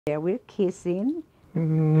Yeah, we're kissing.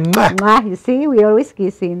 Mwah. Mwah, you see, we're always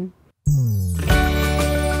kissing.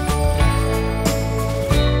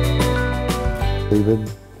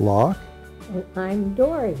 David Locke. And I'm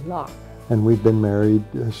Dory Locke. And we've been married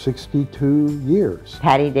 62 years.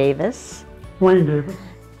 Patty Davis. Wayne Davis.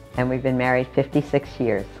 And we've been married 56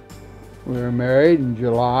 years. We were married in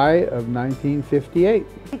July of 1958.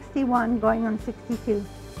 61, going on 62.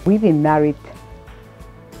 We've been married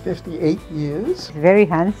 58 years. very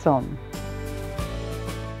handsome.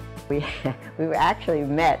 We were actually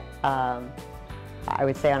met, I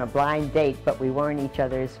would say, on a blind date, but we weren't each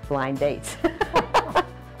other's blind dates.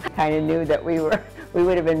 Kind of knew that we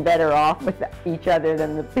would have been better off with each other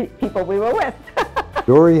than the people we were with.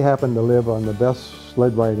 Dory happened to live on the best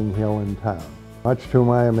sled riding hill in town. Much to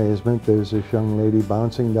my amazement, there's this young lady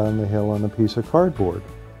bouncing down the hill on a piece of cardboard.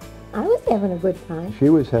 I was having a good time. She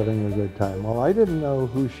was having a good time. Well, I didn't know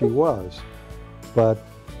who she was, but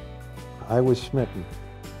I was smitten.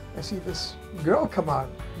 I see this girl come on.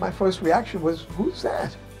 My first reaction was, who's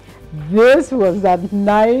that? This was that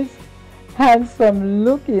nice,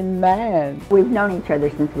 handsome-looking man. We've known each other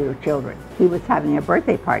since we were children. He was having a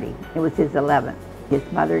birthday party. It was his 11th. His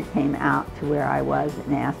mother came out to where I was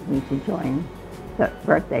and asked me to join the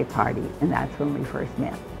birthday party, and that's when we first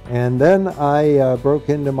met. And then I broke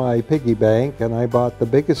into my piggy bank and I bought the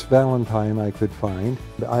biggest Valentine I could find.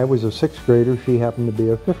 I was a 6th grader, she happened to be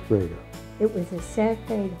a 5th grader. It was a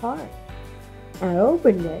Sacred Heart. I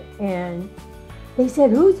opened it and they said,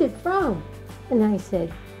 "Who's it from?" And I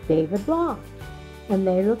said, "David Locke." And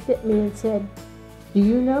they looked at me and said, "Do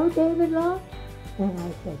you know David Locke?" And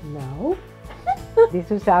I said, "No." This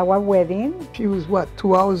was our wedding. She was what,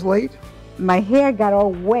 2 hours late? My hair got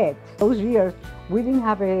all wet. Those years, we didn't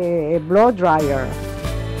have a blow dryer.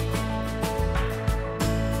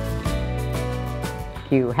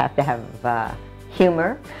 You have to have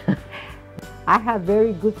humor. I have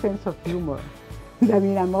very good sense of humor. I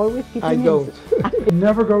mean, I'm always keeping I don't.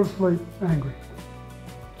 Never go to sleep angry.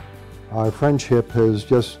 Our friendship has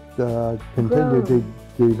just continued to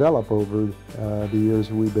develop over the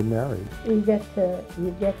years we've been married. You get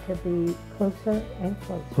to be closer and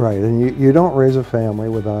closer. Right, and you don't raise a family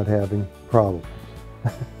without having problems.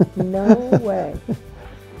 No way.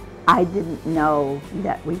 I didn't know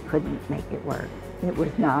that we couldn't make it work. It was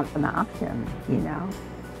not an option, you know.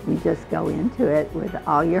 You just go into it with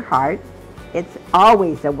all your heart. It's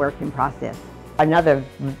always a work in process. Another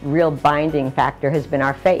real binding factor has been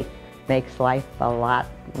our faith. Makes life a lot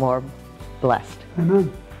more blessed.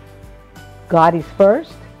 Amen. God is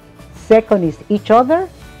first, second is each other,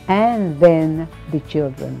 and then the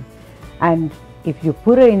children. And if you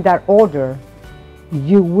put it in that order,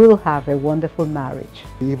 you will have a wonderful marriage.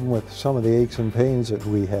 Even with some of the aches and pains that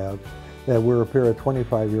we have, that we're a pair of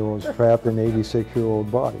 25-year-olds trapped in 86-year-old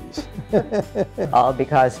bodies. All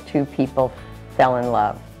because two people fell in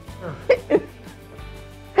love.